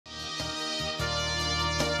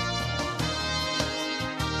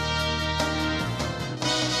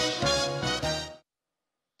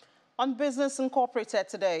on Business Incorporated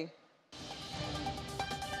today.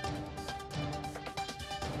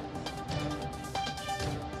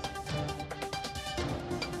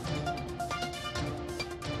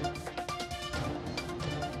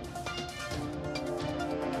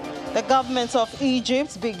 The government of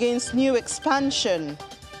Egypt begins new expansion.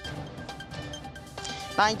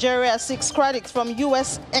 Nigeria seeks credit from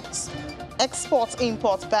U.S.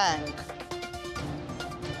 Export-Import Bank.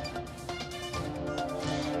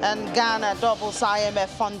 And Ghana doubles IMF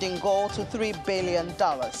funding goal to $3 billion.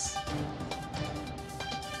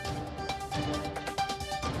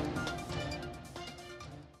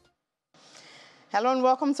 Hello and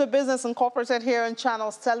welcome to Business Incorporated here on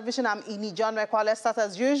Channels Television. I'm Ini John Mekwa. Let's start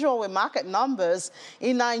as usual with market numbers.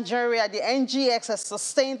 In Nigeria, the NGX has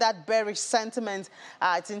sustained that bearish sentiment.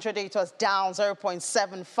 Its intraday was down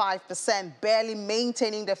 0.75%, barely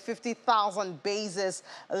maintaining the 50,000 basis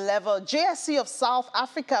level. JSE of South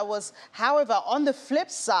Africa was, however, on the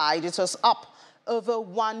flip side, it was up over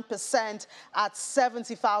 1% at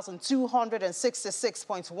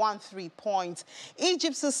 70,266.13 points.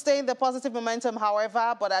 Egypt sustained the positive momentum,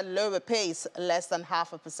 however, but at lower pace, less than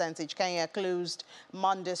 0.5%. Kenya closed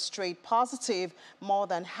Monday straight positive, more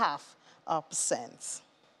than 0.5%.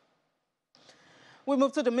 We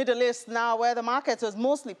move to the Middle East now, where the market was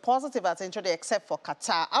mostly positive at intraday, except for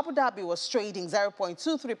Qatar. Abu Dhabi was trading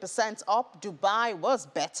 0.23% up. Dubai was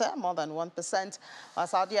better, more than 1%.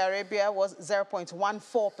 Saudi Arabia was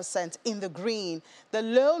 0.14% in the green. The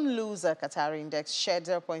lone loser, Qatar index, shared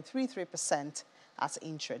 0.33% at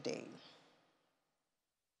intraday.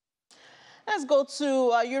 Let's go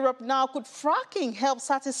to Europe now. Could fracking help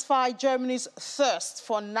satisfy Germany's thirst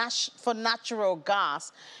for natural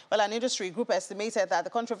gas? Well, an industry group estimated that the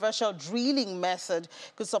controversial drilling method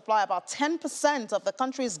could supply about 10% of the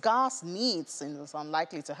country's gas needs. It's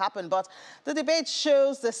unlikely to happen, but the debate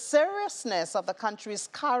shows the seriousness of the country's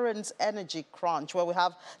current energy crunch. Well, we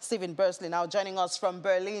have Stephen Bursley now joining us from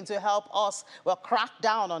Berlin to help us, well, crack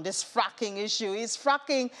down on this fracking issue. Is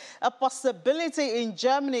fracking a possibility in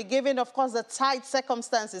Germany, given, of course, the tight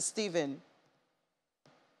circumstances, Stephen?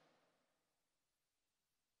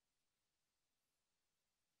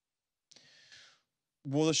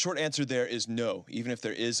 Well, the short answer there is no, even if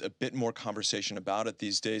there is a bit more conversation about it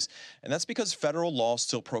these days. And that's because federal law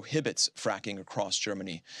still prohibits fracking across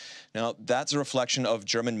Germany. Now, that's a reflection of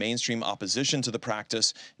German mainstream opposition to the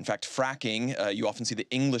practice. In fact, fracking, you often see the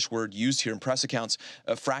English word used here in press accounts.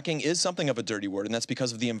 Fracking is something of a dirty word, and that's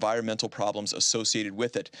because of the environmental problems associated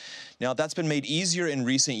with it. Now, that's been made easier in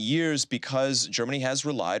recent years because Germany has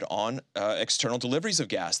relied on external deliveries of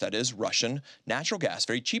gas, that is, Russian natural gas,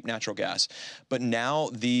 very cheap natural gas. But now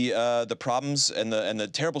the problems and the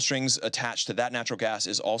terrible strings attached to that natural gas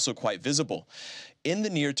is also quite visible. In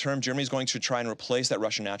the near term, Germany is going to try and replace that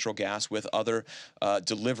Russian natural gas with other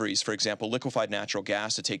deliveries, for example, liquefied natural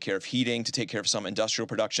gas to take care of heating, to take care of some industrial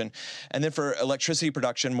production. And then for electricity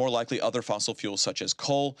production, more likely other fossil fuels such as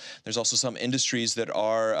coal. There's also some industries that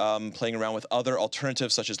are playing around with other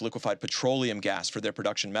alternatives such as liquefied petroleum gas for their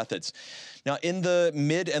production methods. Now, in the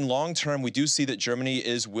mid and long term, we do see that Germany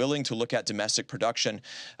is willing to look at domestic production,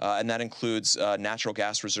 and that includes natural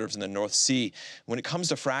gas reserves in the North Sea. When it comes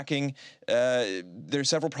to fracking, there are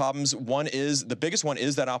several problems. The biggest one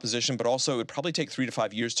is that opposition, but also it would probably take 3 to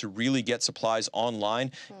 5 years to really get supplies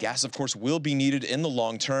online. Gas, of course, will be needed in the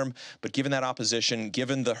long term, but given that opposition,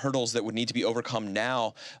 given the hurdles that would need to be overcome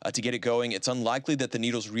now to get it going, it's unlikely that the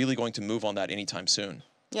needle's really going to move on that anytime soon.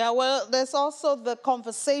 Yeah, well, there's also the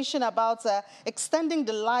conversation about extending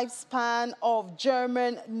the lifespan of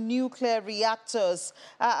German nuclear reactors.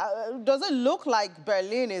 Does it look like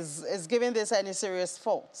Berlin is giving this any serious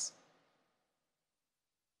thoughts?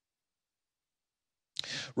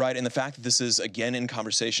 Right, and the fact that this is again in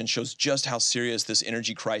conversation shows just how serious this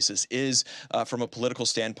energy crisis is from a political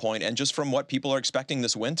standpoint and just from what people are expecting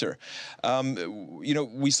this winter. You know,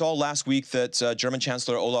 we saw last week that German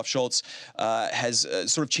Chancellor Olaf Scholz has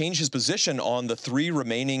sort of changed his position on the 3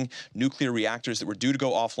 remaining nuclear reactors that were due to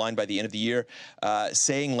go offline by the end of the year,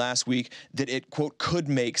 saying last week that it, quote, could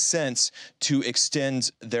make sense to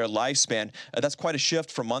extend their lifespan. That's quite a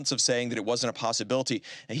shift from months of saying that it wasn't a possibility.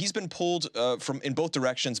 And he's been pulled in both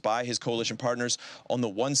directions by his coalition partners. On the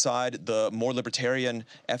one side, the more libertarian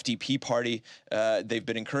FDP party, they've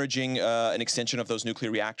been encouraging an extension of those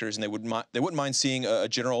nuclear reactors, and they wouldn't mind seeing a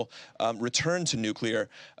general return to nuclear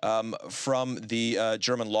from the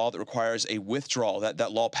German law that requires a withdrawal.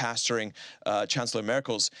 That law passed during Chancellor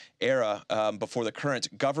Merkel's era before the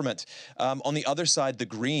current government. On the other side, the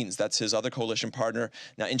Greens, that's his other coalition partner.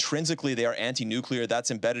 Now, intrinsically, they are anti-nuclear.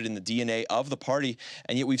 That's embedded in the DNA of the party,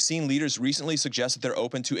 and yet we've seen leaders recently suggest that they're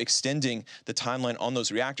open to extending the timeline on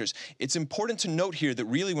those reactors. It's important to note here that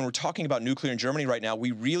really when we're talking about nuclear in Germany right now,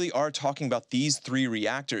 we really are talking about these 3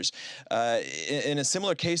 reactors. In a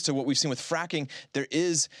similar case to what we've seen with fracking, there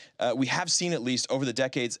is, we have seen at least over the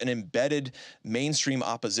decades, an embedded mainstream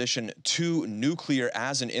opposition to nuclear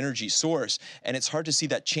as an energy source, and it's hard to see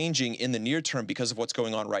that changing in the near term because of what's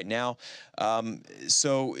going on right now.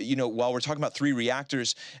 So, you know, while we're talking about 3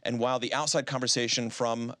 reactors, and while the outside conversation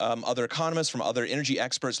from other economists, from other energy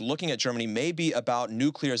experts looking at Germany may be about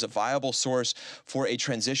nuclear as a viable source for a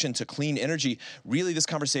transition to clean energy, really this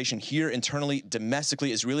conversation here internally,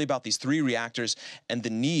 domestically, is really about these 3 reactors and the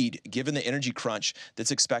need, given the energy crunch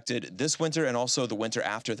that's expected this winter and also the winter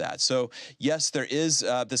after that. So yes, there is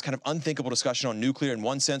this kind of unthinkable discussion on nuclear in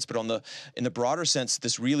one sense, but in the broader sense,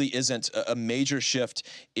 this really isn't a major shift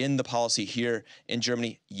in the policy here in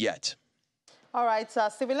Germany yet. All right,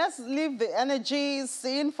 Stephen, let's leave the energy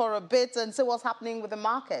scene for a bit and see what's happening with the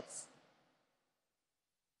markets.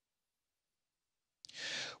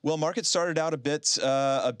 Well, markets started out a bit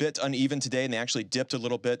uneven today, and they actually dipped a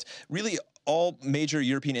little bit. Really, all major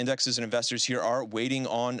European indexes and investors here are waiting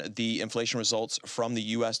on the inflation results from the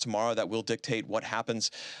U.S. tomorrow. That will dictate what happens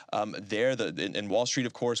there in Wall Street,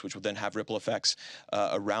 of course, which will then have ripple effects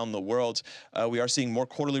around the world. We are seeing more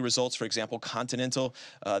quarterly results. For example, Continental,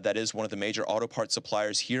 that is one of the major auto parts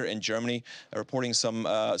suppliers here in Germany, reporting some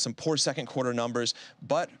poor second quarter numbers,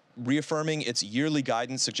 but reaffirming its yearly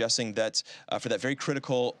guidance, suggesting that for that very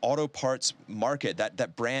critical auto parts market,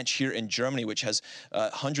 that branch here in Germany, which has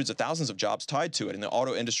hundreds of thousands of jobs tied to it in the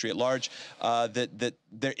auto industry at large, that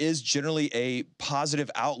there is generally a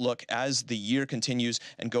positive outlook as the year continues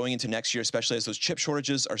and going into next year, especially as those chip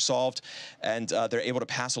shortages are solved and they're able to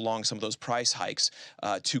pass along some of those price hikes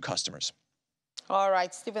to customers. All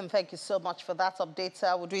right, Stephen, thank you so much for that update.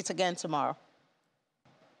 We'll do it again tomorrow.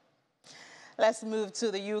 Let's move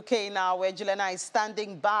to the UK now, where Juliana is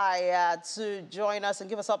standing by to join us and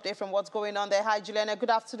give us an update from what's going on there. Hi, Juliana.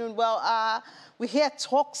 Good afternoon. Well, we hear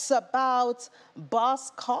talks about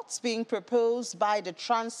bus cuts being proposed by the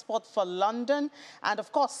Transport for London, and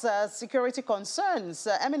of course, security concerns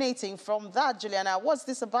emanating from that. Juliana, what's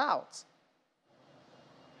this about?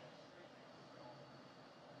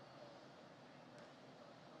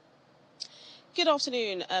 Good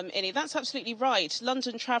afternoon, Innie. That's absolutely right.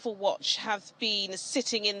 London Travel Watch have been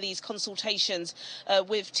sitting in these consultations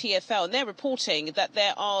with TfL, and they're reporting that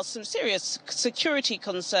there are some serious security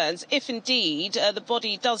concerns if indeed the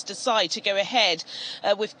body does decide to go ahead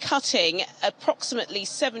with cutting approximately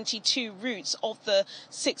 72 routes of the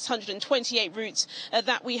 628 routes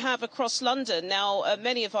that we have across London. Now,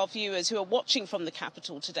 many of our viewers who are watching from the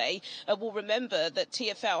capital today will remember that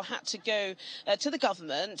TfL had to go to the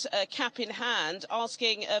government, cap in hand,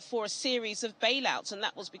 asking for a series of bailouts, and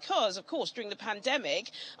that was because, of course, during the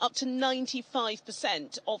pandemic, up to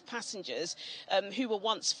 95% of passengers who were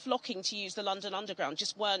once flocking to use the London Underground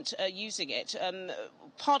just weren't using it.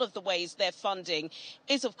 Part of the ways they're funding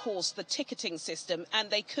is, of course, the ticketing system,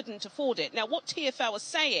 and they couldn't afford it. Now, what TfL was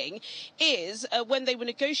saying is when they were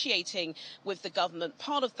negotiating with the government,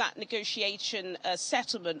 part of that negotiation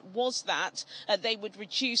settlement was that they would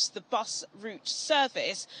reduce the bus route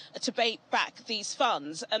service to pay back these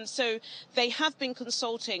funds. So they have been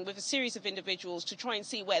consulting with a series of individuals to try and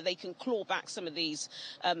see where they can claw back some of these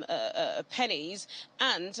pennies.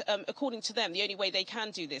 And according to them, the only way they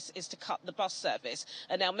can do this is to cut the bus service.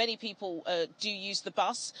 Now, many people do use the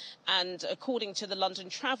bus, and according to the London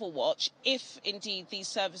Travel Watch, if indeed these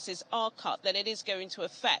services are cut, then it is going to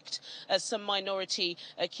affect some minority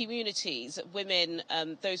communities, women,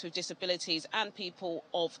 those with disabilities, and people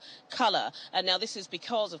of colour. And now this is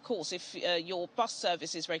because, of course, if your bus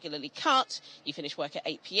service is regularly cut, you finish work at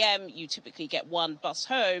 8 p.m, you typically get one bus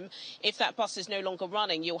home. If that bus is no longer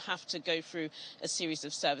running, you'll have to go through a series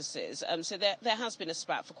of services. So there has been a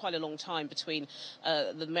spat for quite a long time between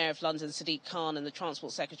the Mayor of London, Sadiq Khan, and the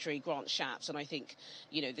Transport Secretary, Grant Shapps, and I think,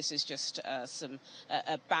 you know, this is just some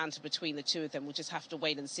banter between the two of them. We'll just have to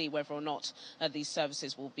wait and see whether or not these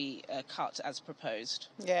services will be cut as proposed.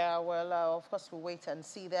 Yeah, well, of course, we'll wait and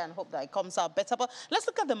see there and hope that it comes out better. But let's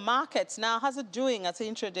look at the markets now. How's it doing at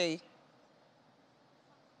intraday?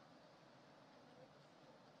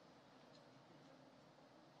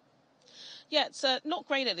 Yeah, it's not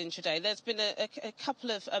great at intraday. There's been a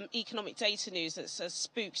couple of economic data news that's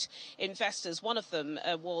spooked investors. One of them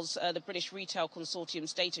was the British Retail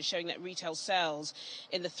Consortium's data showing that retail sales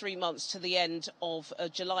in the 3 months to the end of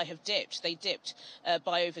July have dipped. They dipped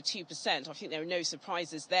by over 2%. I think there are no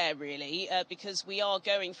surprises there, really, because we are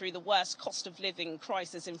going through the worst cost of living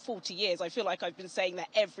crisis in 40 years. I feel like I've been saying that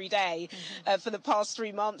every day for the past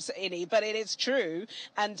 3 months, Innie, but it is true.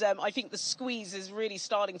 And I think the squeeze is really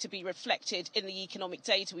starting to be reflected in the economic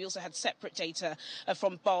data. We also had separate data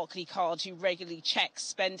from Barclaycard, who regularly checks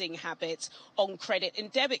spending habits on credit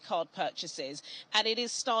and debit card purchases. And it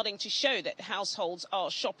is starting to show that households are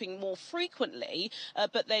shopping more frequently,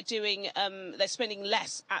 but they're spending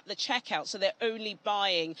less at the checkout. So they're only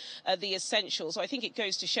buying the essentials. So I think it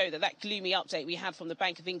goes to show that gloomy update we had from the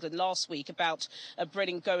Bank of England last week about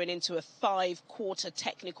Britain going into a 5-quarter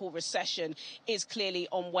technical recession is clearly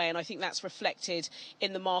on way. And I think that's reflected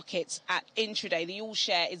in the markets at intraday. The all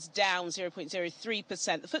share is down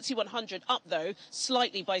 0.03%. The FTSE 100 up, though,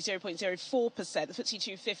 slightly by 0.04%. The FTSE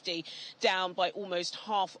 250 down by almost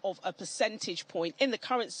half of a percentage point. In the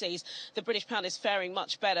currencies, the British pound is faring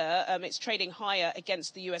much better. It's trading higher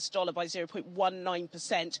against the US dollar by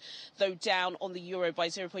 0.19%, though down on the euro by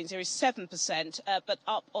 0.07%, but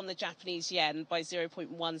up on the Japanese yen by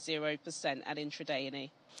 0.10% at intraday, Innie.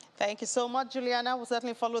 Thank you so much, Juliana. We'll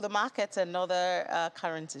certainly follow the market and other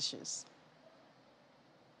current issues.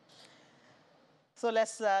 So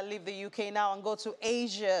let's leave the UK now and go to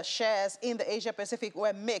Asia. Shares in the Asia Pacific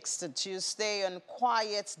were mixed Tuesday on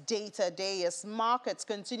quiet data day as markets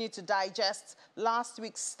continue to digest last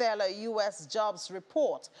week's stellar U.S. jobs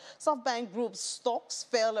report. SoftBank Group's stocks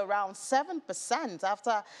fell around 7%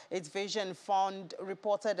 after its Vision Fund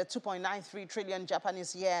reported a 2.93 trillion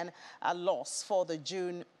Japanese yen loss for the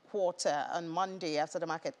June quarter on Monday after the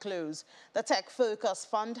market closed. The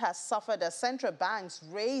tech-focused fund has suffered as central banks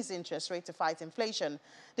raise interest rate to fight inflation.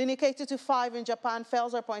 The Nikkei 225 in Japan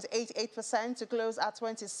fell 0.88% to close at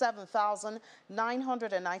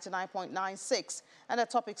 27,999.96, and the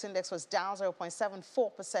Topix index was down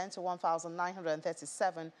 0.74% to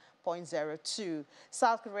 1,937.02.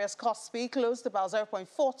 South Korea's Kospi closed about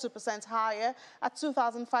 0.42% higher at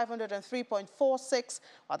 2,503.46,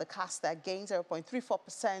 while the Kosdaq gained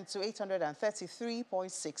 0.34% to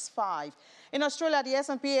 833.65. In Australia, the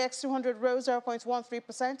S&P AX 200 rose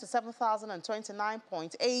 0.13% to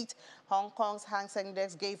 7,029.8. Hong Kong's Hang Seng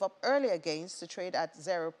Index gave up earlier gains to trade at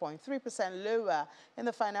 0.3% lower in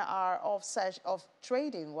the final hour of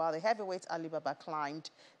trading, while the heavyweight Alibaba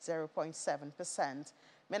climbed 0.7%.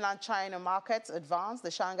 Mainland China markets advanced.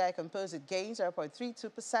 The Shanghai Composite gained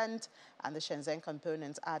 0.32%, and the Shenzhen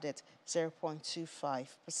Component added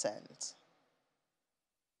 0.25%.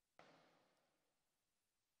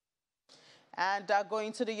 And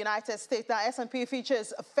going to the United States, now S&P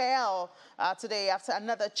futures fell today after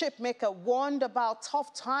another chip maker warned about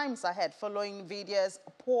tough times ahead following NVIDIA's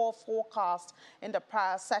poor forecast in the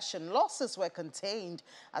prior session. Losses were contained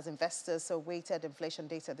as investors awaited inflation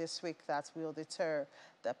data this week that will deter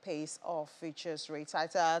the pace of futures rates.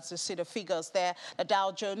 To see the figures there, the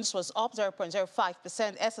Dow Jones was up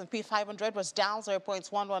 0.05%, S&P 500 was down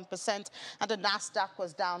 0.11%, and the Nasdaq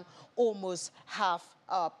was down almost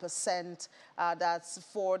 0.5%. That's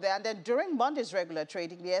for there. And then during Monday's regular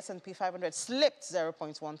trading, the S&P 500 slipped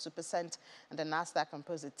 0.12%, and the Nasdaq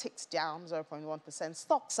Composite ticked down 0.1%.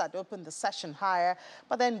 Stocks had opened the session higher,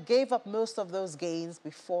 but then gave up most of those gains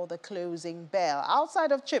before the closing bell.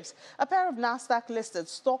 Outside of chips, a pair of Nasdaq-listed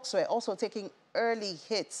stocks were also taking early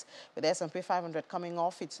hits, with the S&P 500 coming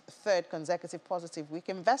off its third consecutive positive week.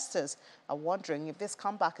 Investors are wondering if this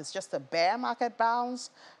comeback is just a bear market bounce,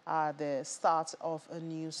 the start of a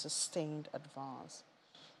new sustained advance.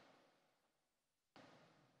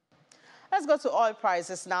 Let's go to oil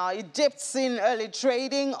prices now. It dipped in early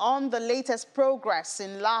trading on the latest progress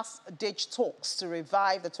in last-ditch talks to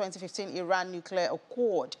revive the 2015 Iran nuclear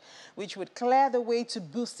accord, which would clear the way to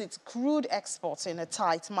boost its crude exports in a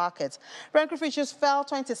tight market. Brent futures fell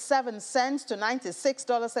 27 cents to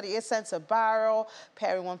 $96.38 a barrel,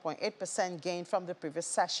 pairing 1.8% gain from the previous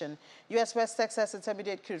session. U.S. West Texas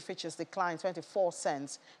Intermediate crude futures declined 24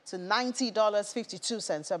 cents to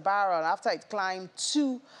 $90.52 a barrel after it climbed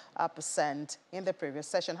 2% in the previous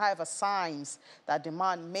session. However, signs that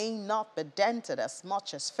demand may not be dented as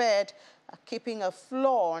much as feared are keeping a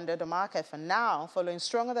floor under the market for now, following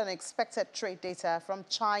stronger than expected trade data from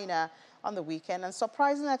China on the weekend and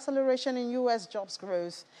surprising acceleration in U.S. jobs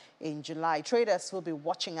growth in July. Traders will be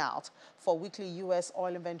watching out for weekly U.S.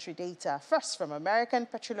 oil inventory data, first from American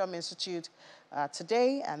Petroleum Institute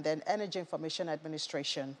today and then Energy Information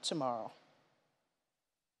Administration tomorrow.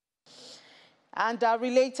 And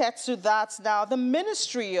related to that now, the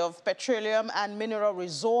Ministry of Petroleum and Mineral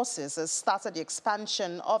Resources has started the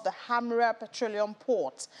expansion of the Hamra Petroleum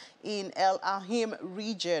Port in El Ahim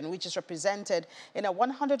region, which is represented in a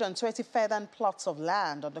 120 further plots of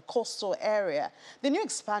land on the coastal area. The new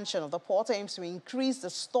expansion of the port aims to increase the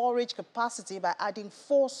storage capacity by adding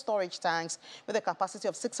 4 storage tanks with a capacity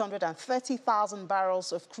of 630,000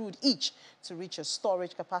 barrels of crude each to reach a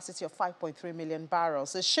storage capacity of 5.3 million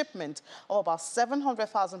barrels. A shipment of about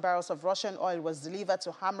 700,000 barrels of Russian oil was delivered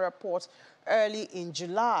to Hamra Port early in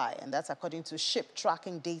July, and that's according to ship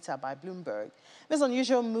tracking data by Bloomberg. This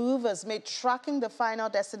unusual move has made tracking the final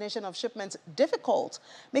destination of shipments difficult,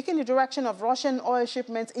 making the direction of Russian oil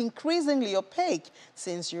shipments increasingly opaque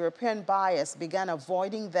since European buyers began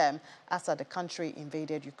avoiding them after the country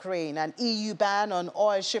invaded Ukraine. An EU ban on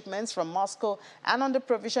oil shipments from Moscow and on the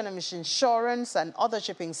provision of insurance and other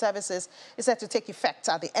shipping services is set to take effect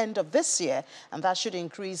at the end of this year, and that should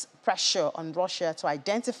increase pressure on Russia to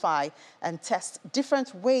identify and test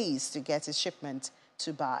different ways to get its shipment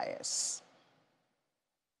to buyers.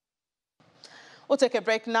 We'll take a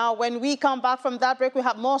break now. When we come back from that break, we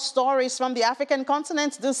have more stories from the African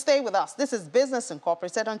continent. Do stay with us. This is Business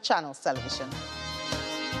Incorporated on Channels Television.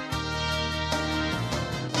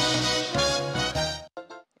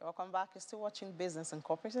 Welcome back. You're still watching Business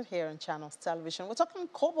Incorporated here on Channels Television. We're talking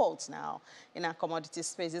cobalt now in our commodity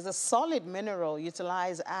space. It's a solid mineral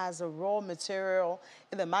utilized as a raw material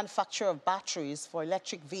in the manufacture of batteries for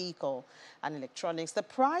electric vehicle and electronics. The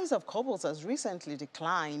price of cobalt has recently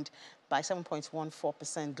declined by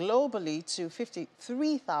 7.14% globally to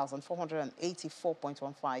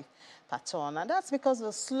 53,484.15 per ton. And that's because of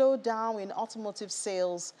the slowdown in automotive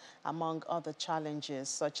sales, among other challenges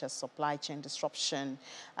such as supply chain disruption.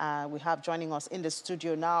 We have joining us in the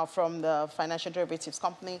studio now from the financial derivatives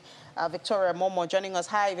company, Victoria Momo joining us.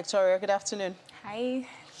 Hi, Victoria. Good afternoon. Hi.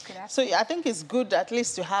 Good afternoon. So I think it's good at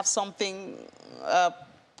least to have something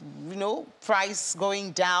price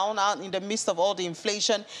going down out in the midst of all the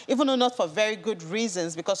inflation, even though not for very good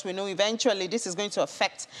reasons, because we know eventually this is going to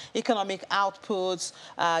affect economic outputs,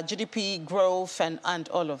 GDP growth, and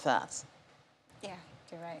all of that. Yeah,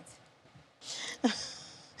 you're right.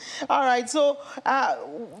 All right, so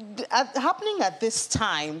happening at this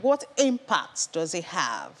time, what impact does it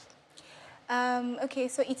have? Okay,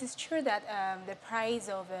 so it is true that the price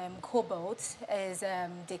of cobalt is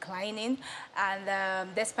declining,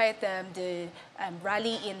 and despite the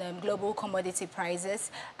rally in global commodity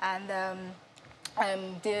prices, and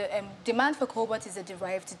the demand for cobalt is a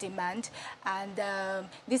derived demand, and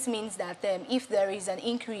this means that if there is an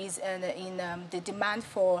increase in the demand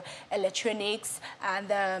for electronics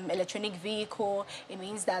and electronic vehicle, it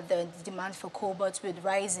means that the demand for cobalt would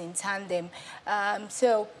rise in tandem.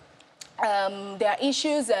 There are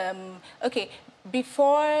issues. Okay,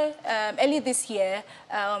 before early this year,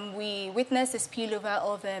 we witnessed a spillover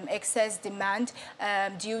of excess demand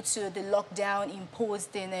due to the lockdown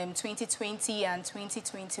imposed in 2020 and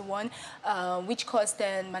 2021, which caused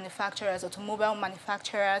manufacturers, automobile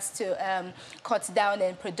manufacturers, to cut down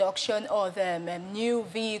in production of new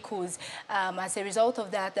vehicles. As a result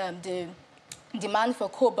of that, the demand for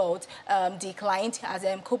cobalt declined, as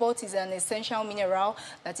cobalt is an essential mineral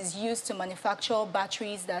that is used to manufacture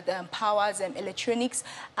batteries that powers electronics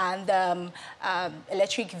and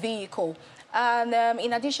electric vehicle. And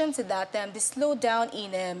in addition to that, the slowdown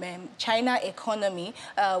in China economy,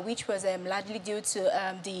 which was largely due to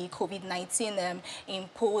the COVID-19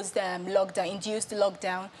 imposed induced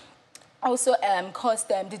lockdown, also caused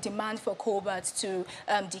the demand for cobalt to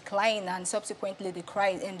decline, and subsequently the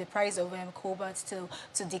price of cobalt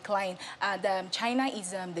to decline. And China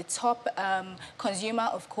is the top consumer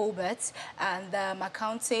of cobalt, and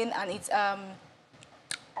accounting, and its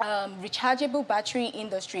rechargeable battery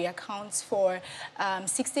industry accounts for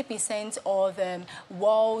 60% of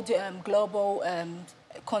world global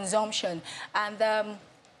consumption. And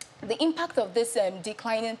the impact of this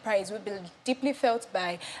declining price will be deeply felt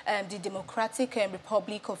by the Democratic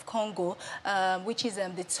Republic of Congo, which is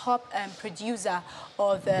the top producer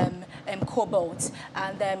of cobalt,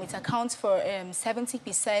 and it accounts for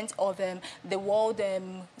 70% of the world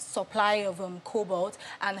supply of cobalt,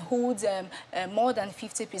 and holds more than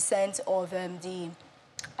 50% of the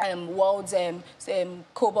world's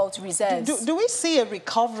cobalt reserves. Do we see a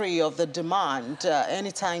recovery of the demand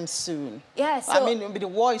anytime soon? Yes. Yeah, so, I mean, the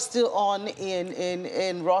war is still on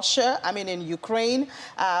in Russia, I mean, in Ukraine.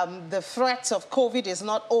 The threat of COVID is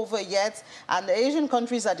not over yet, and the Asian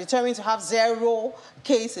countries are determined to have 0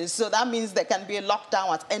 cases. So that means there can be a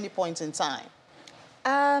lockdown at any point in time.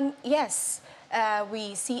 Yes.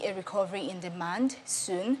 we see a recovery in demand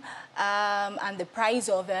soon, and the price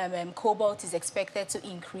of cobalt is expected to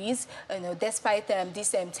increase, despite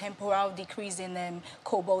this temporal decrease in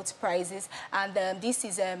cobalt prices. And this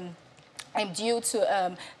is due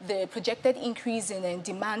to the projected increase in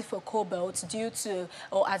demand for cobalt due to,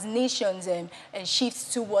 or as nations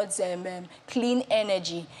shift towards clean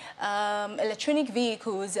energy. Electronic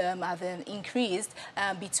vehicles have increased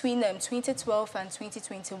between 2012 and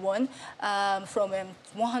 2021 from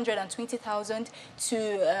 120,000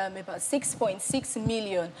 to about 6.6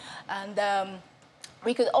 million. And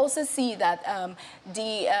we could also see that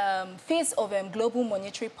the phase of global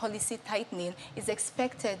monetary policy tightening is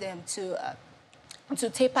expected to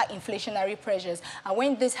taper inflationary pressures. And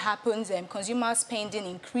when this happens, consumer spending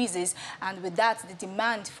increases, and with that, the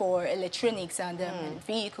demand for electronics and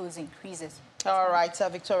vehicles increases. All right,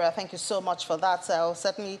 Victoria, thank you so much for that. I'll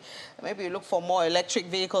certainly maybe look for more electric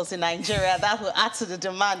vehicles in Nigeria. That will add to the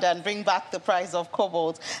demand and bring back the price of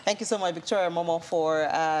cobalt. Thank you so much, Victoria Momoh, for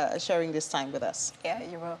sharing this time with us. Yeah,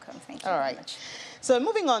 you're welcome. Thank you All very right. much. So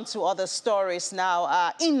moving on to other stories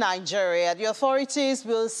now. In Nigeria, the authorities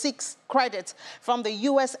will seek credit from the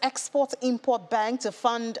U.S. Export-Import Bank to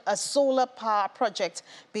fund a solar power project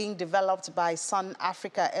being developed by Sun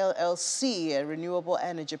Africa LLC, a renewable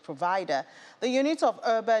energy provider. The unit of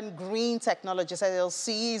Urban Green Technologies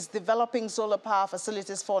LLC is developing solar power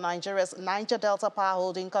facilities for Nigeria's Niger Delta Power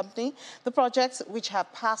Holding Company. The projects, which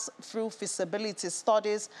have passed through feasibility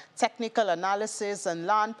studies, technical analysis, and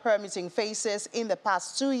land permitting phases in the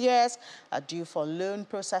past 2 years, are due for loan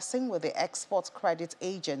processing with the Export Credit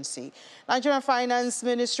Agency. Nigerian Finance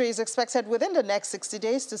Ministry is expected within the next 60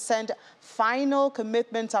 days to send final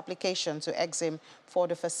commitment application to EXIM for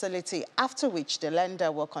the facility, after which the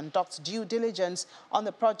lender will conduct due diligence on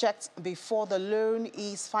the project before the loan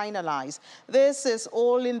is finalized. This is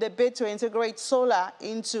all in the bid to integrate solar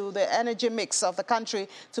into the energy mix of the country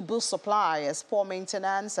to boost supply, as poor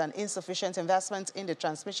maintenance and insufficient investment in the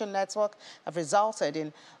transmission network have resulted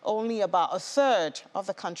in only about a third of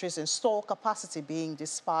the country's installed capacity being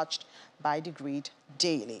dispatched by the grid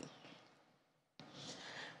daily.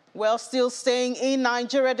 Well, still staying in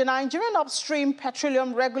Nigeria, the Nigerian Upstream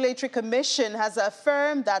Petroleum Regulatory Commission has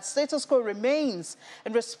affirmed that status quo remains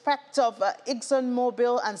in respect of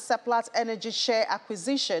ExxonMobil and Seplat Energy share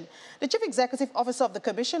acquisition. The Chief Executive Officer of the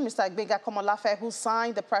Commission, Mr. Gbenga Komolafe, who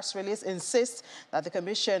signed the press release, insists that the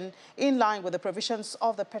Commission, in line with the provisions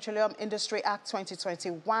of the Petroleum Industry Act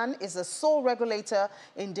 2021, is the sole regulator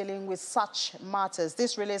in dealing with such matters.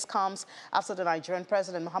 This release comes after the Nigerian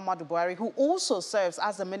President, Muhammadu Buhari, who also serves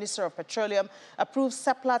as the Minister of Petroleum, approved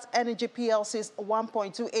Seplat Energy PLC's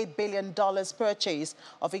 $1.28 billion purchase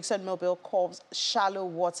of ExxonMobil Corp's shallow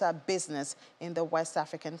water business in the West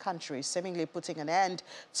African country, seemingly putting an end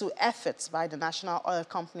to efforts by the national oil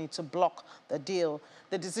company to block the deal.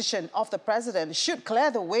 The decision of the president should clear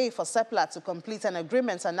the way for Seplat to complete an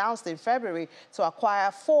agreement announced in February to acquire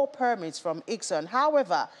 4 permits from Exxon.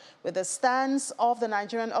 However, with the stance of the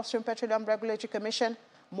Nigerian Upstream Petroleum Regulatory Commission,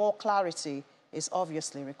 more clarity is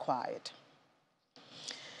obviously required.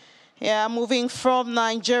 Yeah, moving from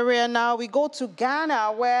Nigeria now, we go to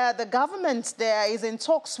Ghana, where the government there is in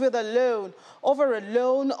talks with a loan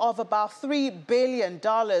of about $3 billion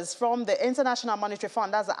from the International Monetary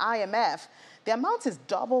Fund, that's the IMF. The amount is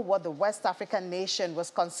double what the West African nation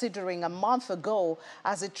was considering a month ago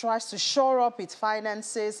as it tries to shore up its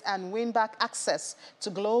finances and win back access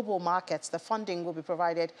to global markets. The funding will be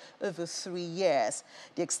provided over 3 years.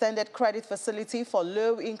 The extended credit facility for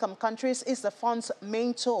low-income countries is the fund's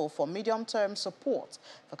main tool for medium-term support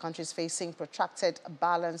for countries facing protracted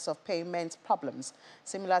balance of payment problems.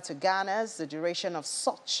 Similar to Ghana's, the duration of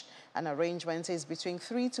such an arrangement is between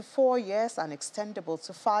 3 to 4 years and extendable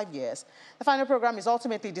to 5 years. The final program is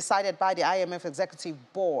ultimately decided by the IMF Executive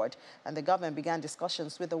Board, and the government began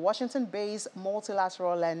discussions with the Washington-based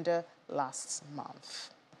multilateral lender last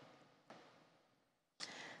month.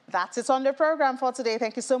 That's it on the program for today.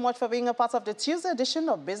 Thank you so much for being a part of the Tuesday edition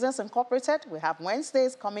of Business Incorporated. We have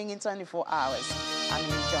Wednesdays coming in 24 hours. I'm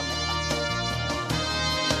Lee John.